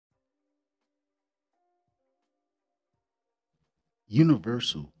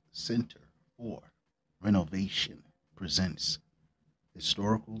Universal Center for Renovation presents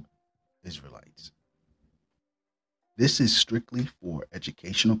Historical Israelites. This is strictly for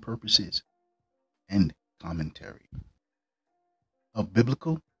educational purposes and commentary of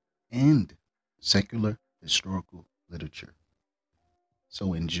biblical and secular historical literature.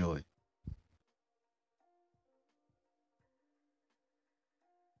 So enjoy.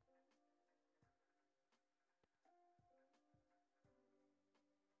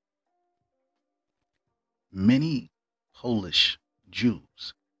 Many Polish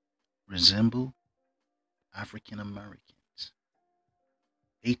Jews resemble African Americans.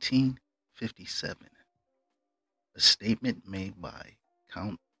 1857, a statement made by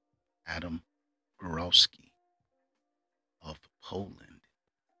Count Adam Góralski of Poland.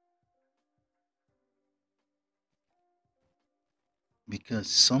 Because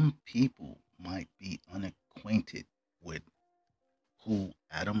some people might be unacquainted with who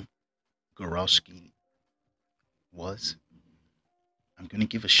Adam Góralski was, I'm going to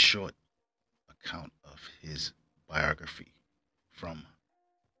give a short account of his biography from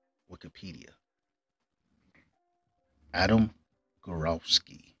Wikipedia. Adam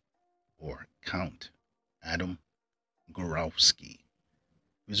Góralski, or Count Adam Góralski,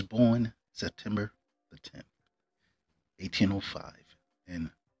 was born September the 10th, 1805,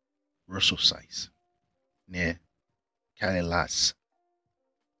 in Rusosice, near Kalilas,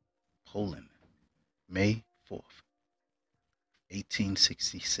 Poland, May 4th,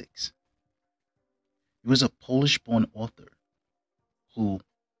 1866. He was a Polish-born author who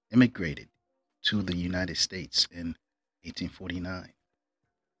immigrated to the United States in 1849.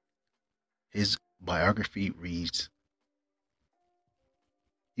 His biography reads,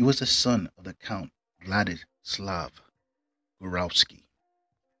 he was the son of the Count Vladislav Góralski.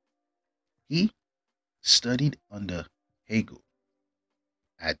 He studied under Hegel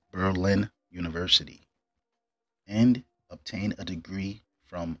at Berlin University and obtained a degree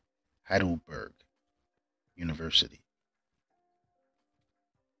from Heidelberg University.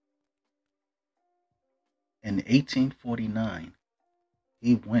 In 1849,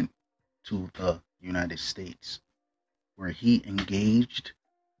 he went to the United States, where he engaged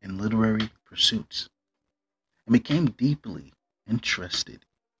in literary pursuits and became deeply interested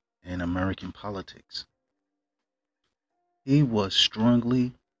in American politics. He was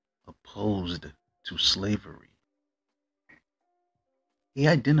strongly opposed to slavery. He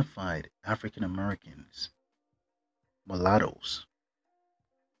identified African Americans, mulattoes,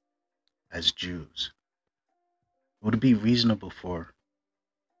 as Jews. It would be reasonable for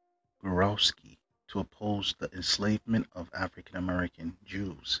Góralski to oppose the enslavement of African American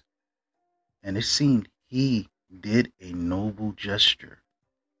Jews, and it seemed he did a noble gesture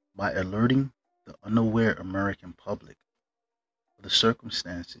by alerting the unaware American public of the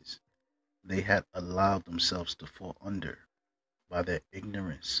circumstances they had allowed themselves to fall under by their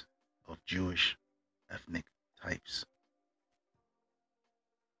ignorance of Jewish ethnic types.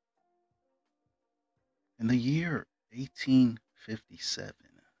 In the year 1857,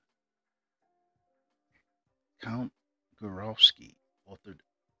 Count Góralski authored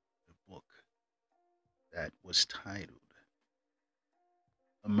a book that was titled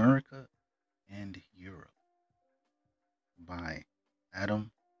America and Europe by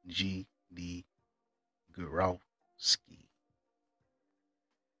Adam G. D. Góralski.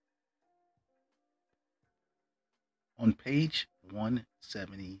 On page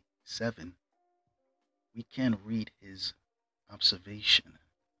 177, we can read his observation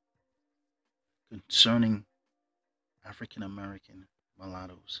concerning African American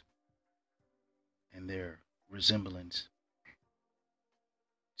mulattoes and their resemblance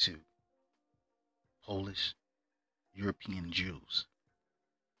to Polish European Jews.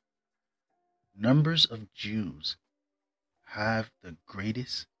 Numbers of Jews have the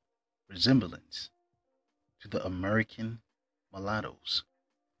greatest resemblance to the American mulattoes.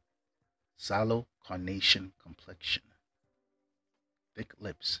 Sallow carnation complexion, thick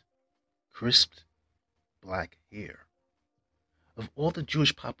lips, crisped black hair. Of all the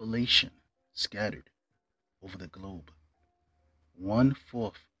Jewish population scattered over the globe,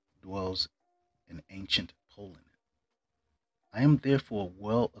 1/4 dwells in ancient Poland. I am therefore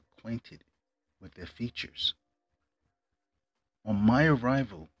well acquainted with their features. On my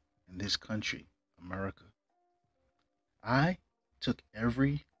arrival in this country, America, I took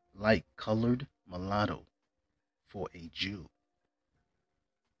every light-colored mulatto for a Jew.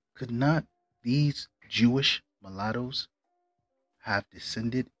 Could not these Jewish mulattoes have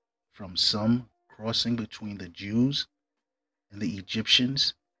descended from some crossing between the Jews and the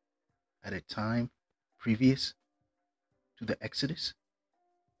Egyptians at a time previous to the Exodus,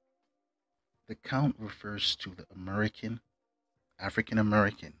 the count refers to the African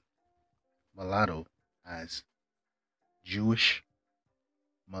American mulatto as Jewish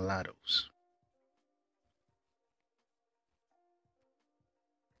mulattoes.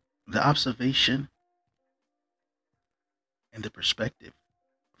 The observation and the perspective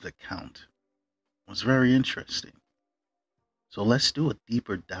of the count was very interesting. So let's do a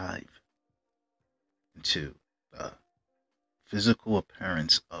deeper dive into the physical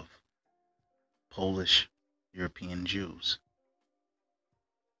appearance of Polish European Jews.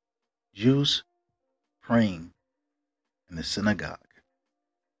 Jews praying in the synagogue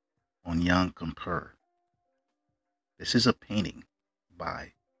on Un.C.R. This is a painting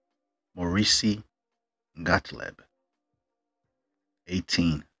by Maurice Gottlieb,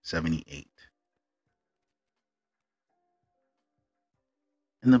 1878.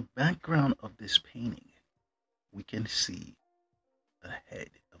 In the background of this painting, we can see the head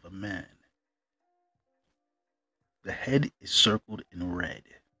of a man. The head is circled in red.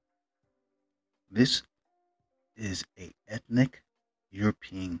 This is an ethnic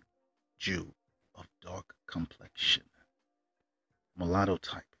European Jew of dark complexion, mulatto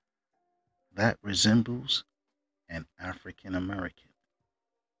type, that resembles an African American.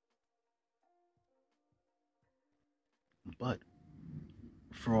 But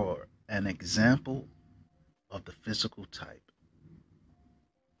for an example of the physical type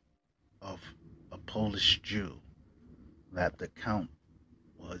of a Polish Jew that the Count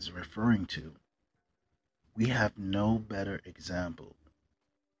was referring to, we have no better example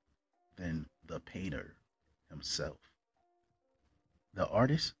than the painter himself. The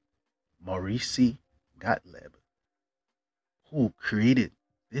artist Maurice Gottlieb, who created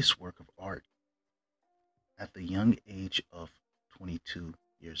this work of art at the young age of 22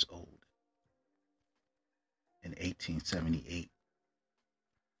 years old in 1878,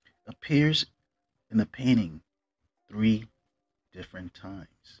 appears in the painting 3 different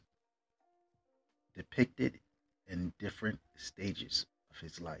times, depicted in different stages of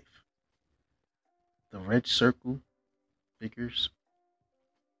his life. The red circle figures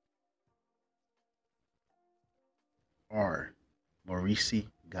are Maurice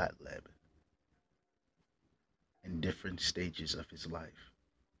Gottlieb in different stages of his life.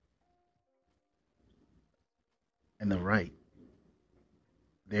 And the right,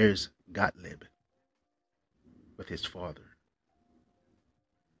 there's Gottlieb with his father.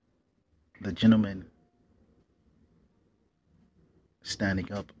 The gentleman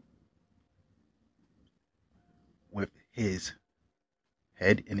standing up with his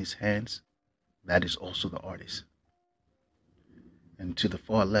head in his hands, that is also the artist. And to the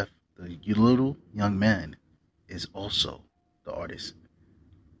far left, the little young man is also the artist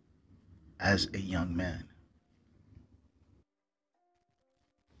as a young man.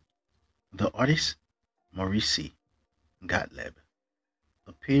 The artist Maurice Gottlieb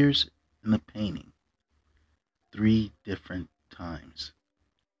appears in the painting 3 different times,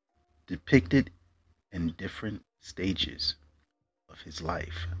 depicted in different stages of his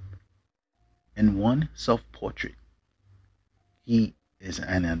life. In one self-portrait, he is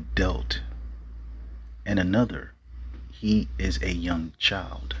an adult. In another, he is a young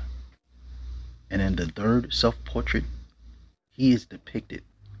child. And in the third self-portrait, he is depicted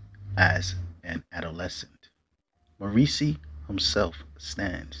as an adolescent. Maurice himself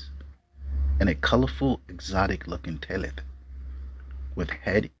stands in a colorful, exotic-looking talith with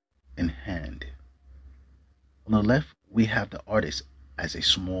head and hand. On the left, we have the artist as a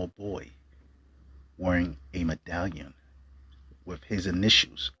small boy wearing a medallion with his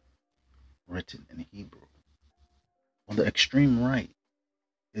initials written in Hebrew. On the extreme right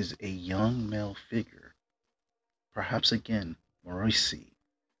is a young male figure, perhaps again Maurice,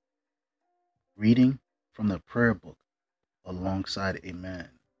 reading from the prayer book alongside a man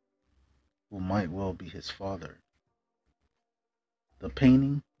who might well be his father. The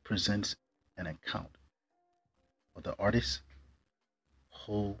painting presents an account of the artist's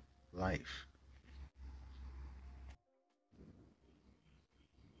whole life.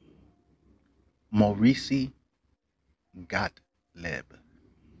 Maurice Gottlieb.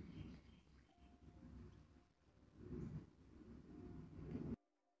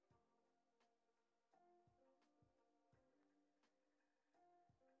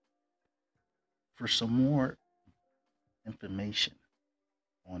 For some more information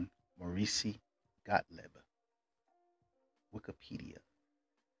on Maurice Gottlieb, Wikipedia.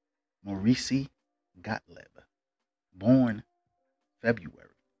 Maurice Gottlieb, born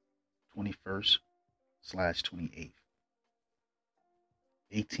February 21st/28th,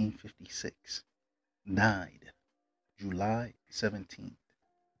 1856, died July 17th,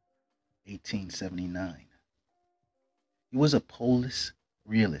 1879. He was a Polish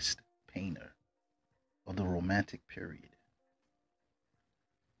realist painter of the Romantic period.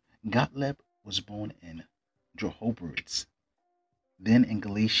 Gottlieb was born in Drohobritz, then in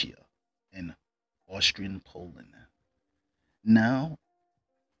Galicia, in Austrian Poland, now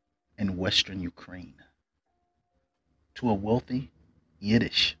in western Ukraine, to a wealthy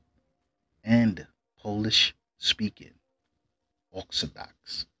Yiddish and Polish speaking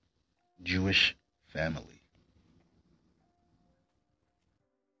Orthodox Jewish family.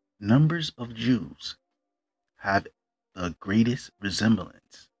 Numbers of Jews have the greatest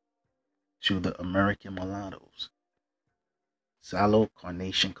resemblance to the American mulattoes. Sallow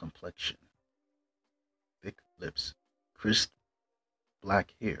carnation complexion, thick lips, crisp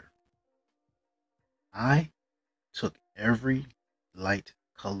black hair. I took every light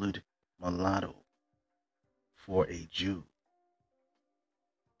colored mulatto for a Jew.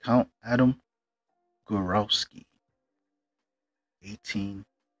 Count Adam Gurowski,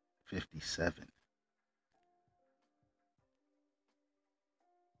 1857.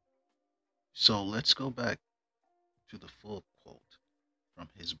 So let's go back to the full quote from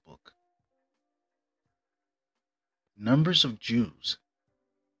his book. Numbers of Jews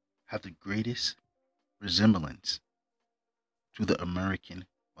have the greatest resemblance to the American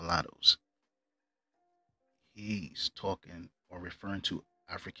mulattoes. He's talking or referring to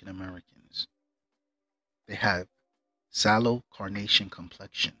African Americans. They have sallow carnation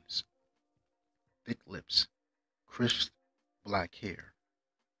complexions, thick lips, crisp black hair.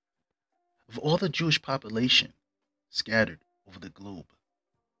 Of all the Jewish population scattered over the globe,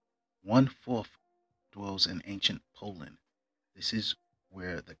 1/4 dwells in ancient Poland. This is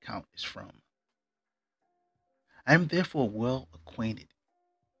where the count is from. I am therefore well acquainted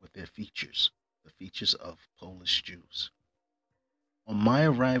with their features, the features of Polish Jews. On my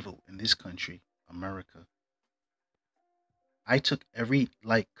arrival in this country, America, I took every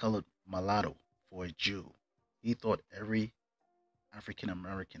light-colored mulatto for a Jew. He thought every African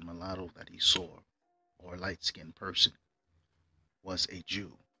American mulatto that he saw, or light-skinned person, was a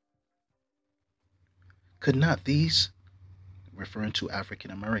Jew. Could not these, referring to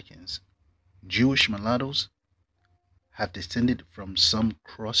African Americans, Jewish mulattoes, have descended from some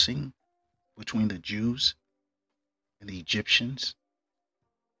crossing between the Jews and the Egyptians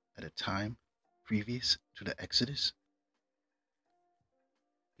at a time previous to the Exodus?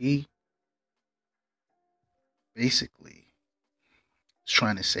 He basically is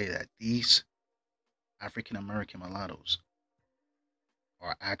trying to say that these African American mulattoes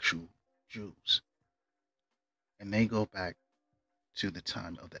are actual Jews, and they go back to the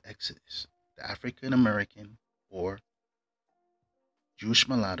time of the Exodus. The African American or Jewish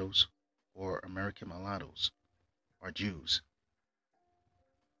mulattoes or American mulattoes are Jews.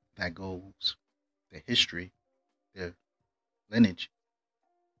 That goes, their history, their lineage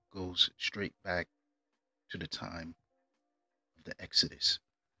goes straight back to the time of the Exodus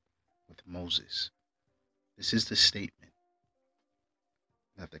with Moses. This is the statement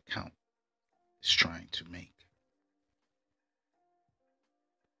that the count is trying to make.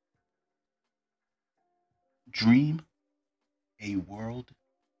 Dream a world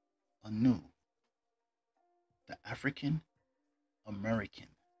anew. The African American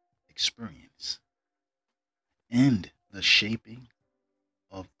experience and the shaping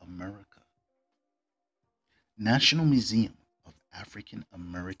of America. National Museum of African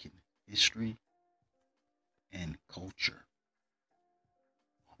American History and Culture.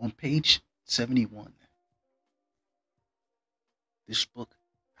 On page 71, this book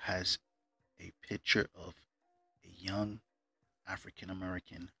has a picture of a young African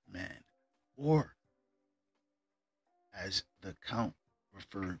American man, or as the Count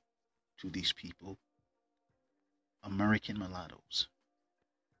referred to these people, American mulattoes,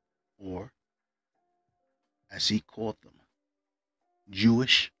 or as he called them,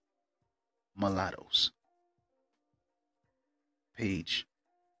 Jewish mulattoes. Page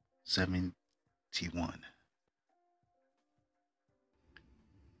 71.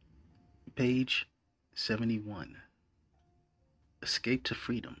 Page 71. Escape to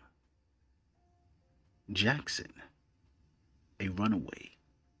freedom. Jackson, a runaway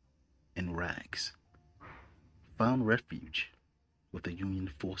in rags, found refuge with the Union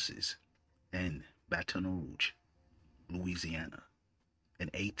forces in Baton Rouge, Louisiana, in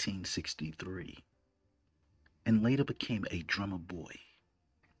 1863, and later became a drummer boy.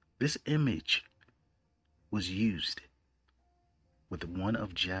 This image was used with one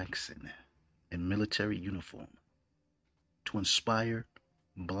of Jackson in military uniform to inspire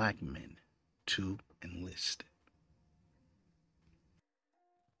black men to enlist.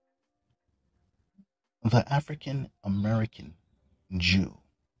 The African American Jew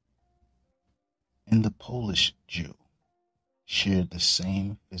and the Polish Jew shared the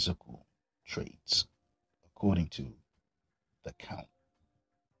same physical traits, according to the Count.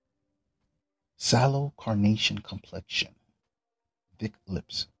 Sallow carnation complexion, thick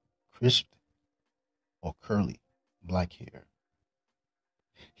lips, crisp or curly black hair.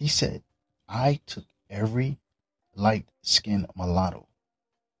 He said, I took every light skinned mulatto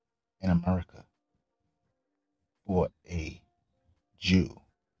in America for a Jew.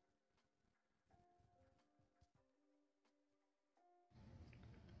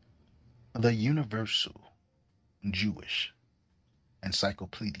 The Universal Jewish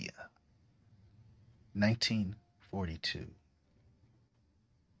Encyclopedia, 1942.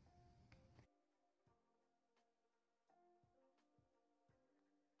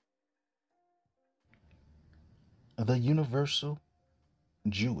 The Universal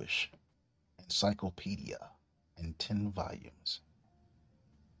Jewish Encyclopedia in 10 volumes.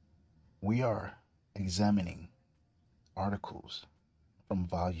 We are examining articles from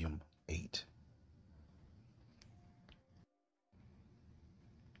volume 8.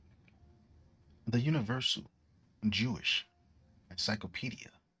 The Universal Jewish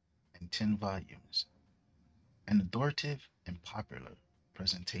Encyclopedia in 10 volumes. An authoritative and popular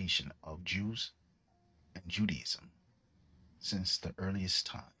presentation of Jews and Judaism since the earliest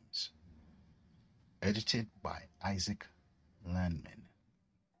times. Edited by Isaac Landman.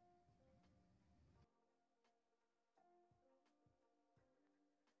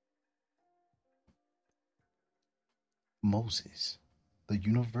 Moses, the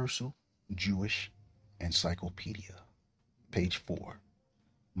Universal Jewish Encyclopedia, page 4.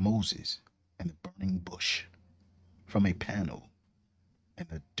 Moses and the burning bush, from a panel in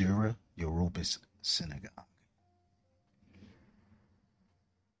the Dura Europos synagogue.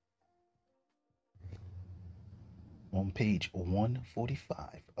 On page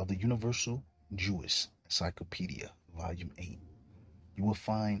 145 of the Universal Jewish Encyclopedia, volume 8, you will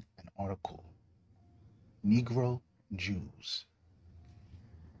find an article, Negro Jews.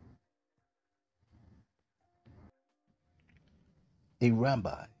 A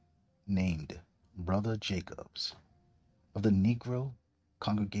rabbi named Brother Jacobs of the Negro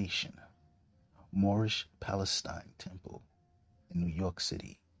Congregation, Moorish Palestine Temple in New York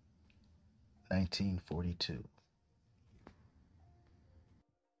City, 1942.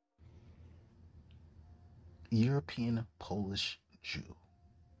 European Polish Jew,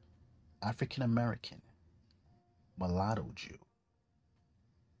 African American, Mulatto Jew,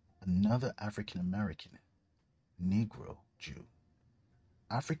 another African American, Negro Jew.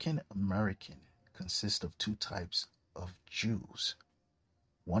 African American consists of two types of Jews,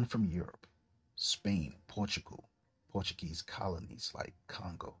 one from Europe, Spain, Portugal, Portuguese colonies like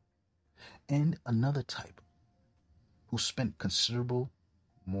Congo, and another type who spent considerable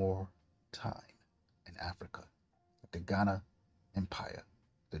more time in Africa, the Ghana Empire,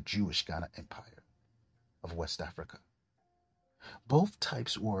 the Jewish Ghana Empire of West Africa. Both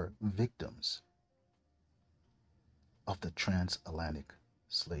types were victims of the transatlantic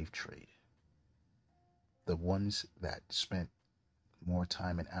slave trade. The ones that spent more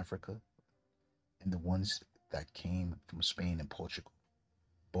time in Africa and the ones that came from Spain and Portugal,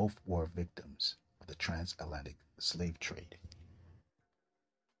 both were victims of the transatlantic slave trade.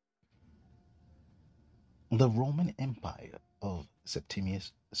 The Roman Empire of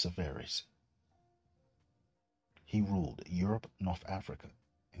Septimius Severus. He ruled Europe, North Africa,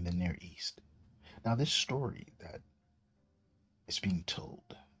 and the Near East. Now, this story that is being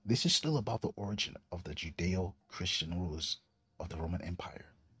told, this is still about the origin of the Judeo-Christian rulers of the Roman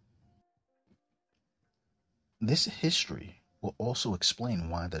Empire. This history will also explain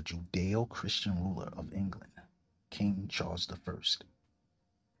why the Judeo-Christian ruler of England, King Charles I,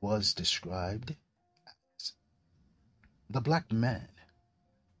 was described as the black man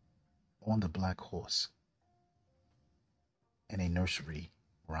on the black horse in a nursery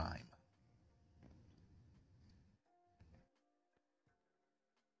rhyme.